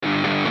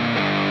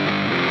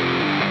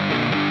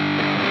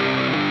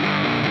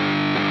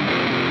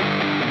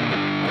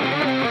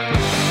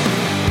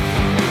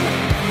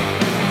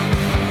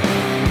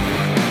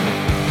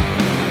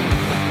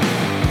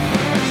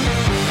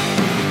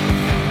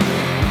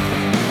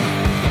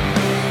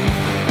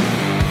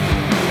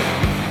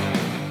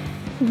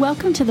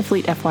Welcome to the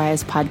Fleet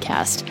FYI's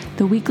podcast,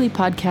 the weekly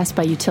podcast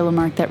by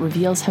Utilimark that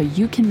reveals how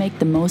you can make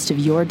the most of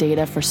your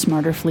data for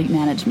smarter fleet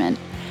management.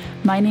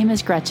 My name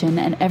is Gretchen,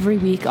 and every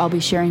week I'll be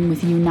sharing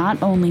with you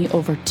not only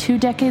over 2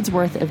 decades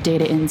worth of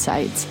data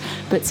insights,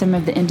 but some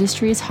of the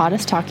industry's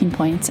hottest talking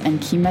points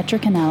and key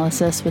metric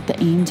analysis with the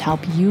aim to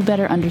help you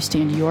better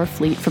understand your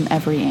fleet from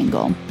every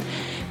angle.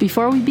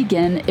 Before we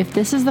begin, if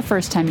this is the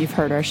first time you've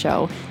heard our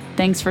show,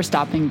 thanks for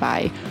stopping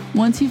by.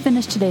 Once you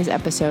finish today's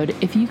episode,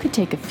 if you could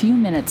take a few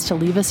minutes to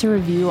leave us a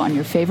review on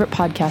your favorite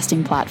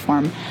podcasting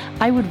platform,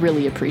 I would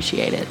really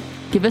appreciate it.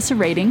 Give us a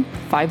rating,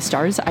 5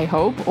 stars, I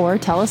hope, or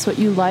tell us what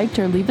you liked,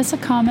 or leave us a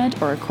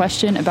comment or a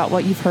question about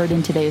what you've heard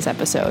in today's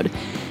episode.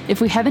 If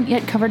we haven't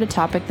yet covered a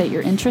topic that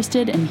you're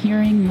interested in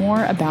hearing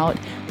more about,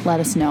 let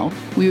us know.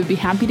 We would be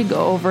happy to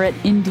go over it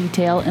in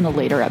detail in a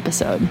later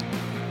episode.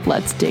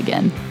 Let's dig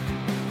in.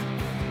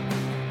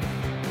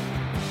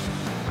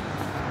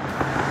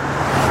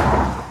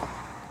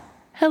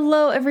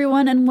 Hello,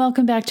 everyone, and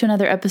welcome back to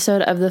another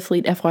episode of the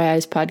Fleet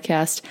FYI's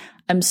podcast.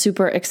 I'm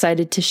super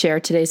excited to share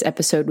today's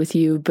episode with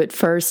you, but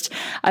first,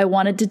 I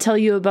wanted to tell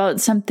you about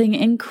something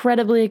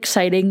incredibly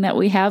exciting that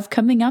we have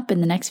coming up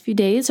in the next few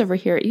days over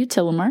here at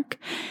Utilimark.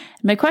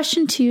 My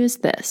question to you is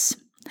this.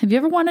 Have you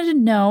ever wanted to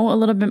know a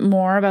little bit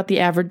more about the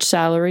average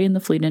salary in the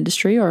fleet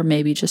industry, or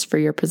maybe just for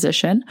your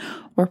position?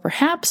 Or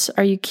perhaps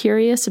are you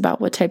curious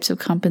about what types of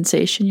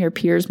compensation your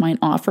peers might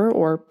offer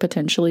or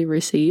potentially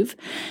receive?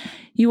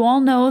 You all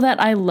know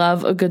that I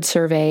love a good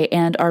survey,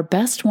 and our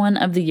best one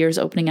of the year is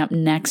opening up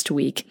next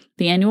week.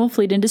 The annual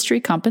Fleet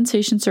Industry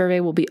Compensation Survey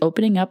will be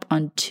opening up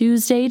on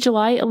Tuesday,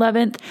 July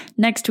 11th.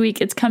 Next week,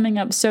 it's coming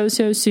up so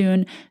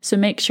soon, so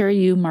make sure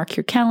you mark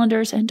your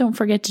calendars and don't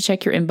forget to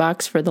check your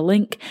inbox for the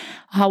link.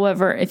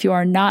 However, if you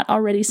are not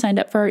already signed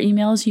up for our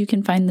emails, you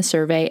can find the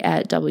survey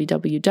at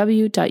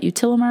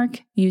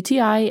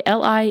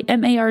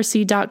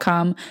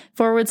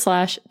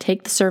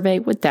www.utilimark.com/take the survey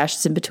with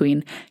dashes in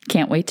between.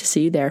 Can't wait to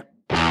see you there.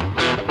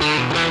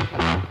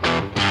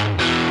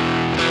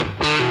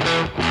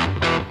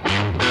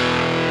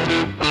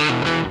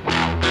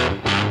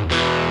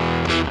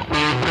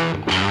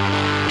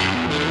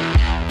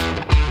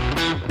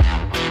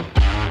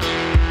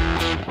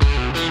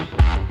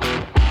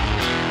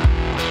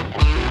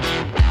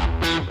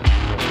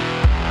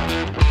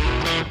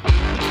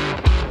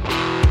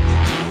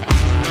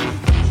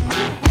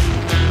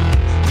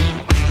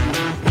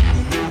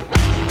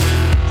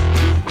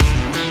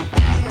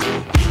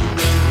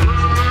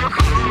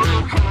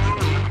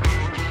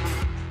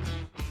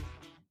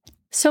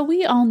 So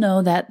we all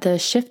know that the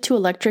shift to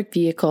electric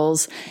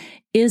vehicles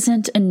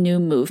isn't a new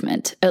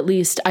movement. At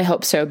least I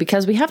hope so,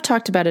 because we have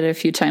talked about it a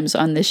few times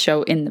on this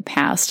show in the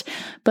past.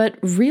 But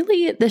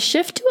really, the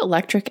shift to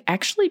electric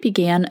actually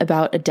began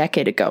about a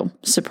decade ago,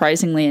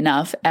 surprisingly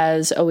enough,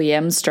 as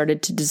OEMs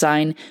started to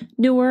design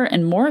newer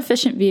and more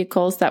efficient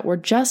vehicles that we're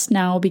just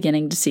now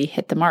beginning to see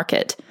hit the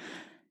market.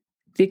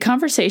 The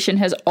conversation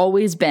has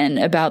always been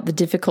about the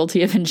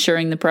difficulty of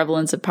ensuring the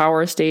prevalence of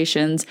power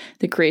stations,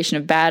 the creation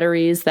of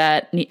batteries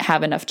that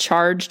have enough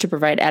charge to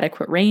provide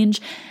adequate range,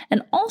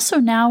 and also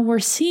now we're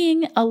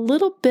seeing a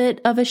little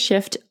bit of a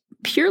shift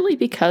purely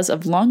because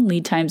of long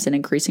lead times and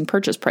increasing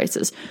purchase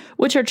prices,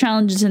 which are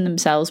challenges in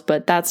themselves,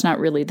 but that's not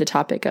really the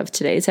topic of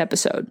today's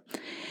episode.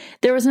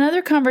 There was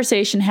another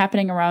conversation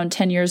happening around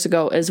 10 years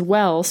ago as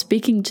well,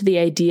 speaking to the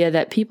idea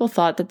that people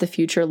thought that the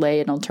future lay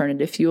in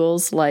alternative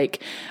fuels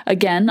like,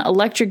 again,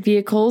 electric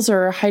vehicles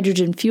or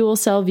hydrogen fuel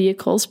cell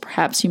vehicles.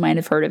 Perhaps you might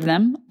have heard of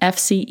them.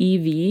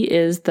 FCEV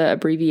is the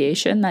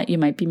abbreviation that you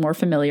might be more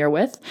familiar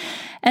with.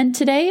 And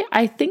today,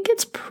 I think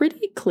it's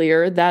pretty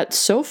clear that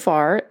so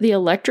far, the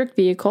electric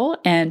vehicle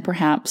and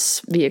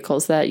perhaps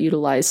vehicles that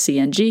utilize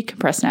CNG,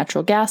 compressed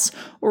natural gas,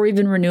 or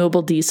even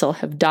renewable diesel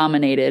have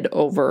dominated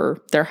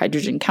over their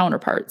hydrogen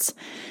counterparts.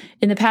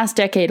 In the past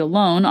decade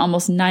alone,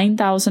 almost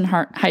 9,000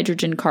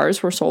 hydrogen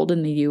cars were sold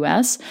in the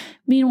US.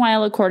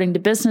 Meanwhile, according to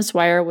Business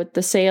Wire, with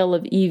the sale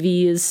of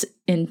EVs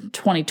in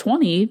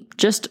 2020,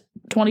 just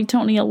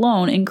 2020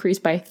 alone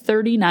increased by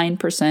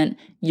 39%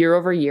 year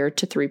over year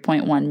to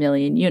 3.1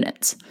 million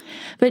units.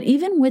 But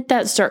even with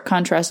that stark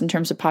contrast in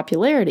terms of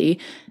popularity,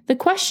 the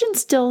question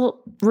still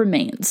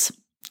remains.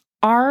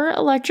 Are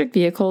electric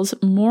vehicles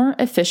more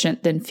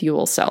efficient than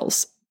fuel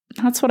cells?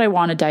 That's what I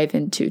want to dive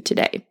into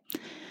today.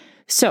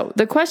 So,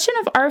 the question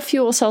of are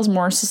fuel cells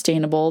more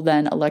sustainable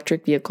than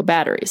electric vehicle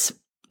batteries?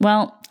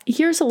 Well,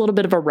 here's a little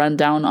bit of a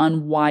rundown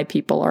on why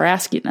people are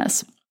asking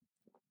this.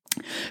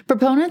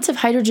 Proponents of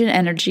hydrogen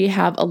energy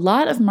have a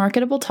lot of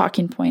marketable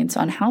talking points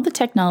on how the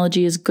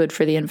technology is good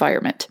for the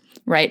environment,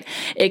 right?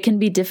 It can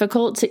be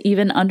difficult to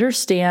even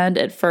understand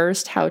at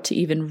first how to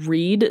even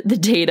read the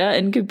data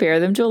and compare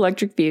them to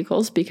electric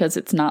vehicles because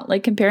it's not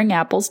like comparing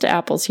apples to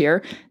apples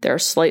here. There are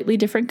slightly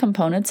different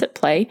components at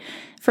play.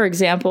 For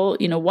example,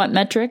 what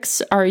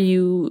metrics are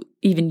you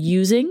even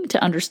using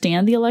to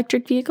understand the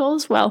electric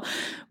vehicles? Well,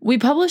 we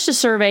published a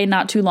survey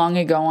not too long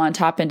ago on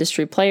top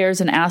industry players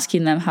and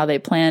asking them how they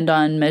planned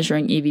on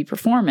measuring EV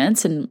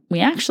performance. And we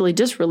actually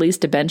just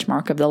released a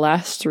benchmark of the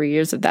last 3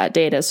 years of that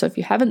data. So if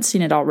you haven't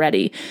seen it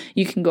already,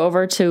 you can go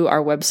over to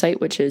our website,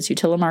 which is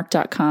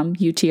utilimark.com,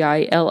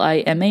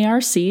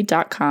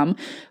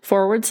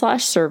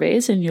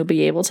 utilimarc.com/surveys, and you'll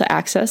be able to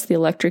access the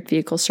electric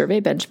vehicle survey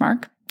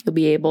benchmark. You'll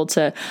be able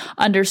to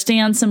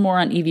understand some more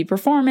on EV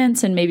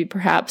performance and maybe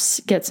perhaps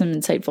get some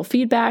insightful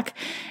feedback.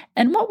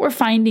 And what we're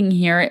finding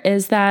here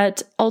is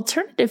that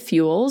alternative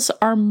fuels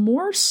are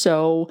more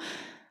so,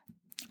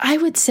 I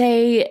would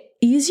say,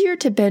 easier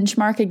to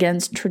benchmark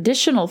against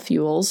traditional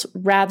fuels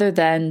rather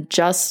than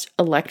just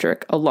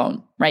electric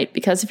alone, right?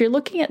 Because if you're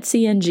looking at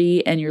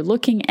CNG and you're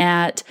looking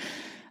at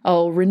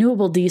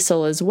renewable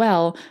diesel as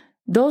well,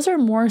 those are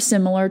more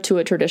similar to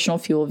a traditional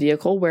fuel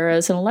vehicle,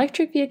 whereas an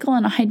electric vehicle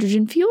and a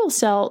hydrogen fuel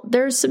cell,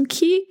 there's some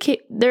key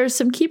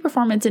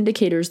performance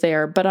indicators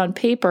there, but on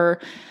paper,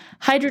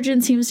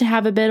 hydrogen seems to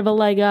have a bit of a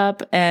leg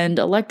up, and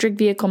electric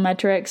vehicle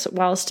metrics,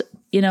 whilst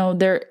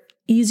they're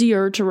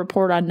easier to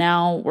report on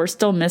now, we're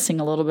still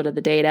missing a little bit of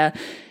the data.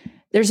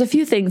 There's a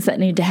few things that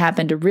need to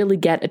happen to really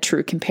get a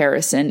true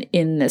comparison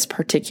in this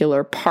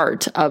particular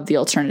part of the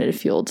alternative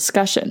fuel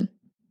discussion.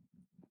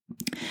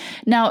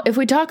 Now, if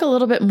we talk a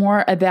little bit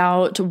more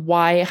about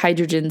why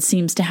hydrogen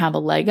seems to have a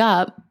leg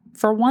up,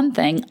 for one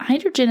thing,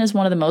 hydrogen is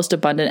one of the most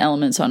abundant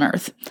elements on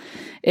Earth.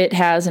 It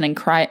has an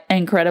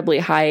incredibly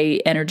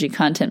high energy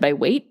content by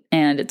weight,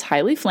 and it's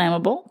highly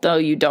flammable, though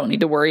you don't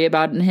need to worry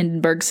about an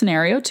Hindenburg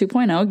scenario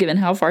 2.0, given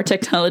how far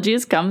technology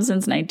has come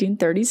since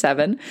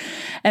 1937.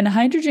 And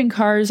hydrogen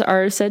cars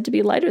are said to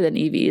be lighter than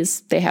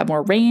EVs. They have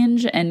more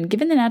range, and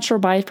given the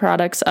natural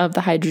byproducts of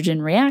the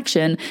hydrogen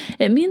reaction,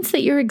 it means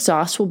that your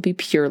exhaust will be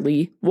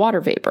purely water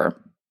vapor.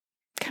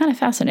 Kind of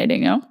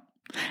fascinating, no?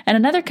 And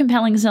another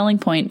compelling selling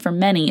point for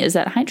many is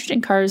that hydrogen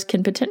cars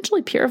can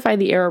potentially purify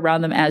the air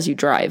around them as you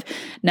drive.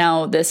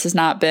 Now, this has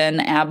not been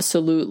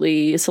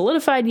absolutely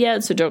solidified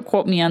yet, so don't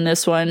quote me on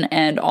this one,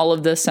 and all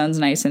of this sounds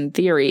nice in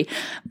theory,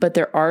 but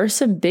there are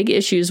some big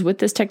issues with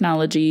this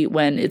technology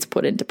when it's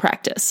put into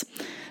practice.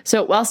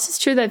 So whilst it's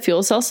true that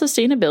fuel cell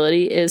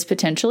sustainability is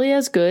potentially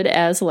as good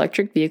as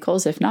electric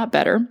vehicles, if not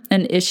better,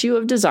 an issue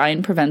of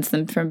design prevents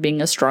them from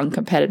being a strong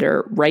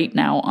competitor right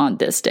now on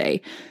this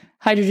day.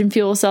 Hydrogen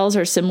fuel cells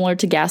are similar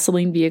to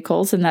gasoline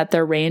vehicles in that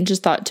their range is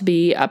thought to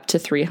be up to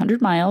 300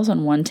 miles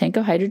on one tank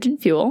of hydrogen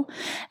fuel.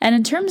 And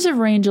in terms of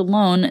range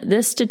alone,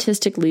 this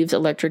statistic leaves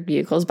electric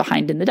vehicles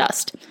behind in the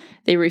dust.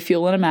 They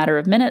refuel in a matter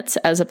of minutes,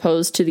 as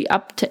opposed to the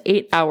up to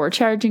 8-hour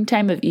charging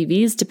time of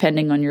EVs,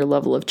 depending on your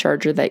level of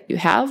charger that you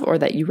have or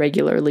that you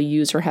regularly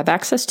use or have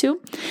access to.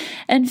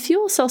 And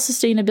fuel cell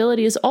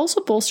sustainability is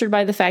also bolstered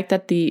by the fact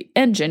that the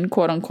engine,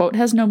 quote unquote,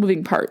 has no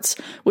moving parts,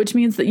 which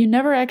means that you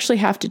never actually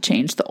have to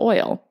change the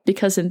oil,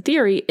 because in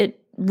theory, it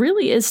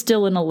really is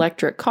still an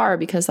electric car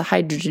because the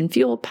hydrogen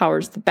fuel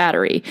powers the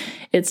battery.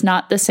 It's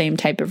not the same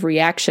type of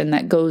reaction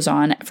that goes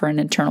on for an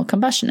internal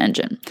combustion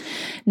engine.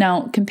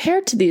 Now,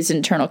 compared to these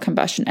internal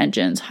combustion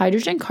engines,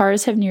 hydrogen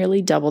cars have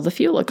nearly double the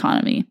fuel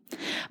economy.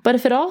 But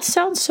if it all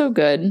sounds so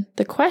good,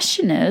 the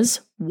question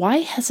is, why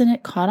hasn't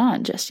it caught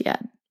on just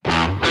yet?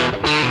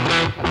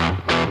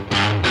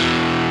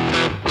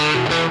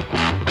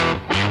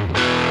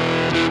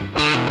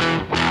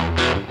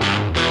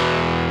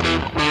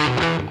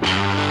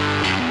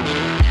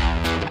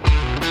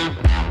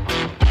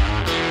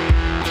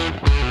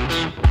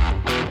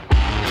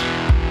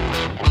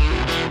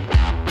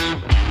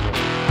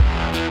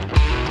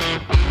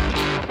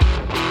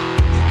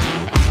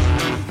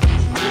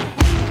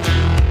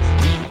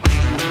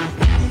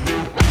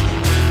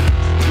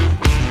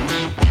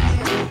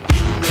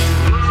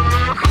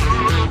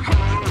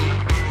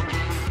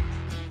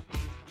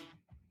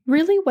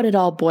 Really, what it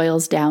all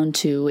boils down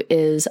to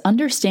is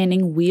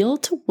understanding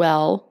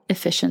wheel-to-well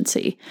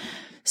efficiency.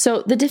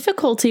 So the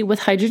difficulty with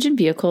hydrogen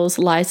vehicles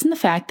lies in the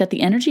fact that the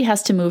energy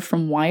has to move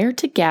from wire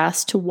to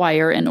gas to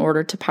wire in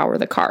order to power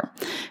the car.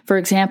 For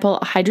example,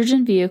 a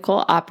hydrogen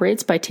vehicle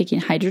operates by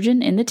taking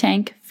hydrogen in the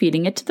tank,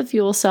 feeding it to the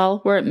fuel cell,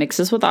 where it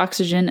mixes with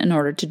oxygen in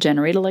order to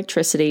generate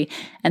electricity,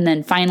 and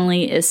then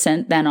finally is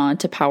sent then on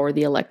to power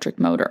the electric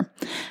motor.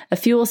 A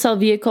fuel cell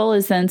vehicle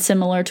is then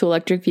similar to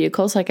electric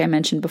vehicles, like I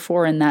mentioned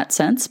before in that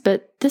sense,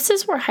 but this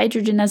is where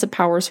hydrogen as a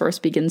power source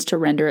begins to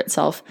render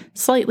itself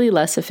slightly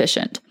less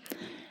efficient.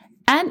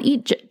 At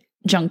each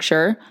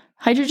juncture,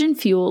 hydrogen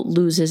fuel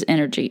loses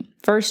energy.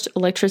 First,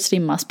 electricity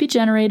must be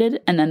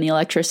generated, and then the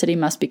electricity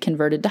must be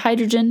converted to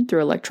hydrogen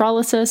through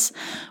electrolysis,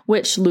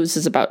 which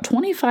loses about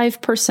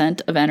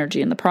 25% of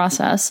energy in the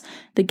process.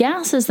 The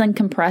gas is then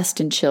compressed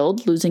and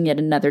chilled, losing yet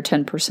another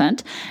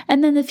 10%,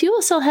 and then the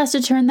fuel cell has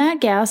to turn that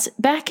gas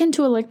back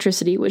into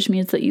electricity, which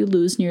means that you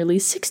lose nearly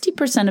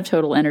 60% of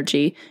total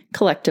energy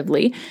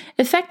collectively,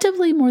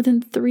 effectively more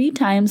than 3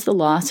 times the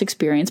loss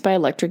experienced by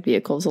electric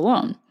vehicles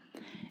alone.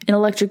 In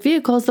electric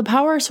vehicles, the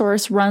power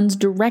source runs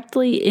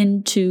directly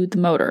into the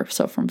motor,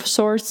 so from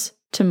source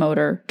to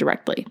motor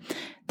directly.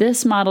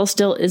 This model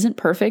still isn't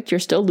perfect. You're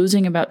still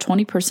losing about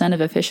 20%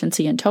 of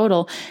efficiency in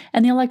total,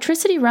 and the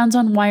electricity runs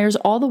on wires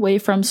all the way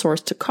from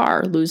source to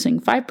car, losing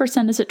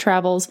 5% as it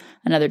travels,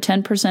 another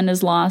 10%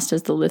 is lost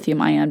as the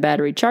lithium-ion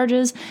battery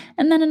charges,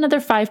 and then another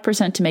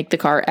 5% to make the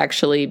car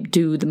actually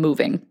do the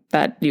moving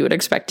that you would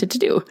expect it to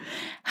do.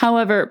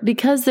 However,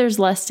 because there's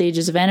less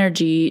stages of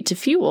energy to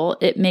fuel,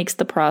 it makes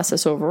the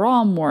process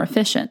overall more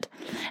efficient.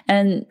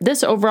 And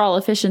this overall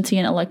efficiency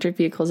in electric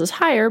vehicles is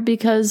higher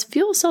because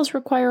fuel cells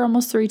require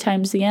almost 3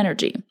 times the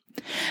energy.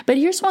 But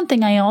here's one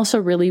thing I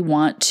also really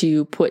want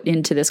to put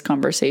into this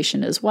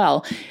conversation as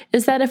well,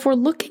 is that if we're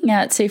looking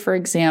at, say, for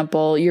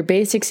example, your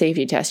basic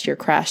safety test, your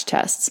crash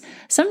tests,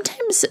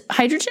 sometimes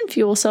hydrogen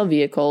fuel cell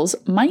vehicles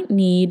might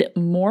need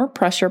more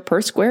pressure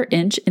per square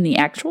inch in the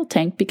actual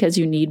tank because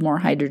you need more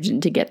hydrogen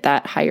to get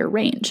that higher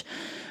range.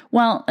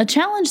 Well, a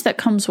challenge that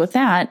comes with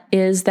that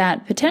is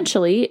that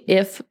potentially,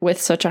 if with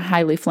such a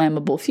highly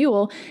flammable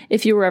fuel,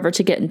 if you were ever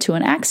to get into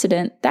an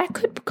accident, that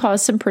could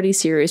cause some pretty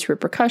serious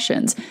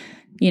repercussions.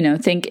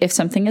 Think if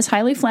something is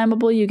highly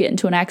flammable, you get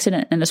into an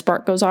accident and a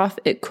spark goes off,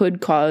 it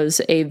could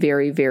cause a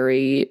very,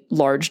 very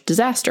large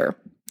disaster,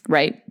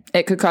 right?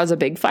 It could cause a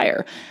big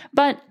fire.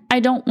 But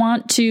I don't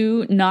want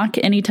to knock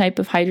any type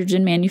of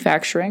hydrogen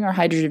manufacturing or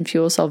hydrogen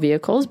fuel cell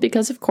vehicles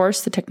because, of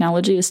course, the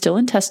technology is still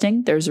in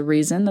testing. There's a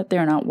reason that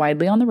they're not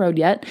widely on the road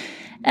yet.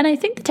 And I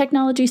think the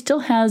technology still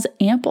has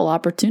ample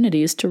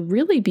opportunities to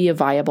really be a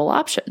viable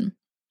option.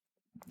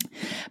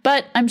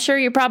 But I'm sure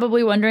you're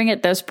probably wondering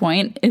at this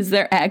point, is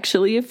there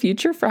actually a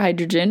future for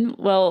hydrogen?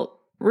 Well,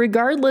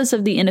 regardless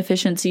of the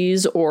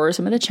inefficiencies or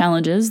some of the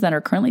challenges that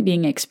are currently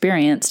being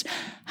experienced,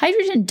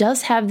 hydrogen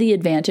does have the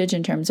advantage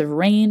in terms of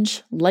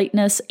range,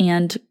 lightness,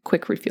 and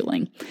quick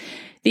refueling.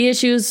 The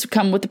issues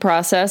come with the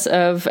process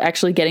of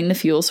actually getting the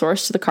fuel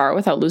source to the car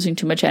without losing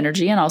too much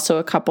energy, and also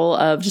a couple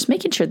of just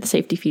making sure the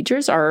safety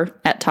features are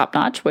at top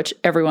notch, which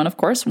everyone, of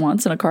course,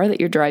 wants in a car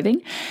that you're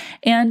driving.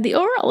 And the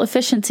overall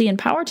efficiency and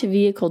power to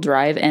vehicle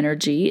drive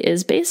energy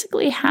is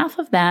basically half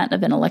of that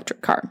of an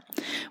electric car.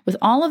 With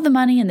all of the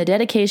money and the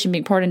dedication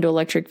being poured into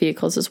electric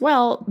vehicles as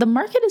well, the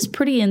market is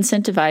pretty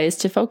incentivized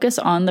to focus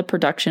on the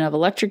production of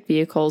electric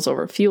vehicles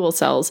over fuel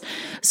cells,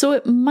 so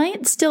it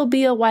might still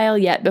be a while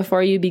yet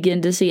before you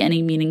begin to see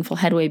any meaningful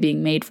headway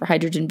being made for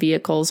hydrogen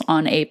vehicles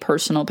on a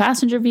personal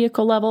passenger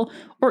vehicle level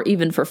or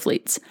even for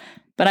fleets.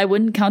 But I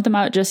wouldn't count them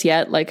out just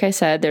yet. Like I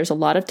said, there's a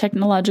lot of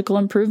technological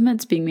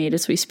improvements being made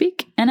as we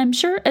speak. And I'm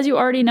sure, as you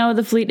already know,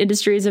 the fleet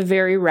industry is a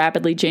very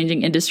rapidly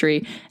changing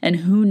industry, and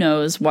who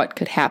knows what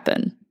could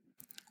happen.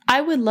 I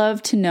would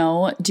love to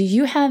know, do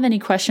you have any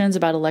questions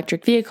about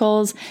electric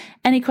vehicles?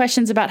 Any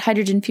questions about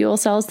hydrogen fuel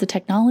cells, the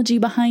technology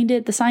behind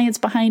it, the science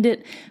behind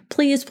it?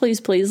 Please,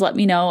 please, please let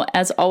me know.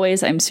 As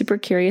always, I'm super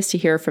curious to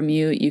hear from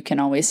you. You can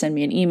always send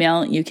me an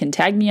email. You can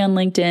tag me on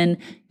LinkedIn,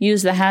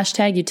 use the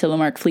hashtag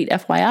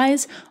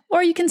UtilimarkFleetFYIs,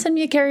 or you can send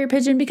me a carrier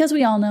pigeon because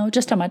we all know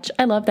just how much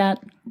I love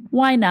that.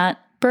 Why not?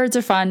 Birds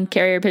are fun.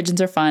 Carrier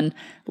pigeons are fun.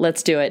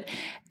 Let's do it.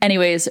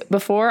 Anyways,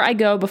 before I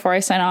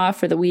sign off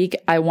for the week,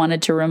 I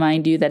wanted to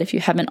remind you that if you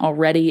haven't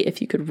already,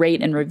 if you could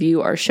rate and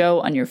review our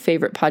show on your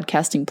favorite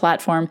podcasting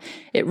platform,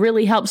 it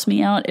really helps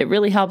me out. It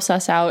really helps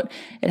us out.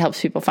 It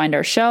helps people find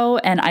our show,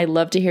 and I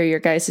love to hear your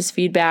guys'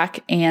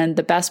 feedback. And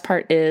the best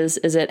part is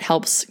it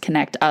helps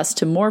connect us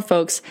to more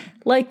folks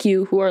like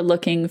you who are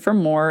looking for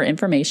more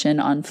information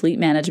on fleet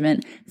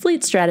management,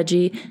 fleet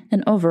strategy,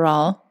 and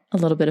overall, a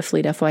little bit of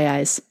fleet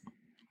FYIs.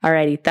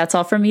 Alrighty, that's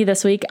all from me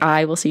this week.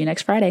 I will see you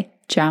next Friday.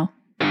 Ciao.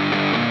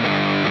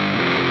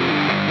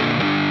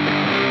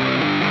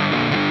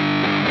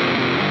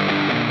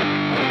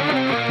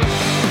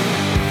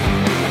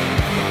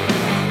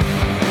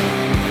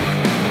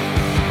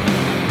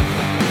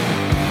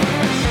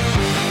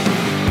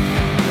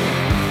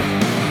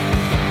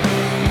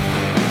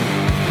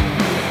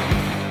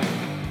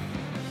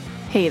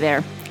 Hey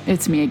there,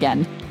 it's me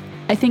again.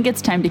 I think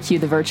it's time to cue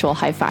the virtual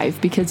high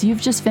five because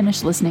you've just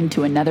finished listening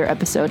to another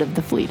episode of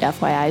the Fleet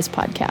FYIs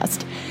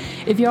podcast.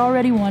 If you're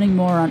already wanting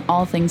more on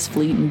all things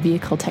fleet and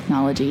vehicle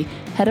technology,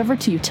 head over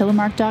to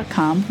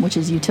Utilimark.com, which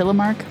is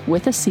Utilimark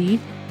with a C,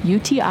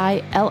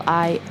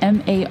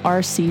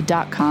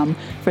 UTILIMARC.com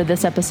for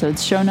this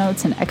episode's show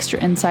notes and extra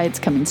insights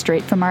coming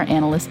straight from our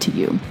analyst to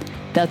you.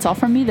 That's all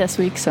from me this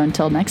week, so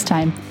until next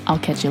time, I'll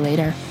catch you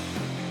later.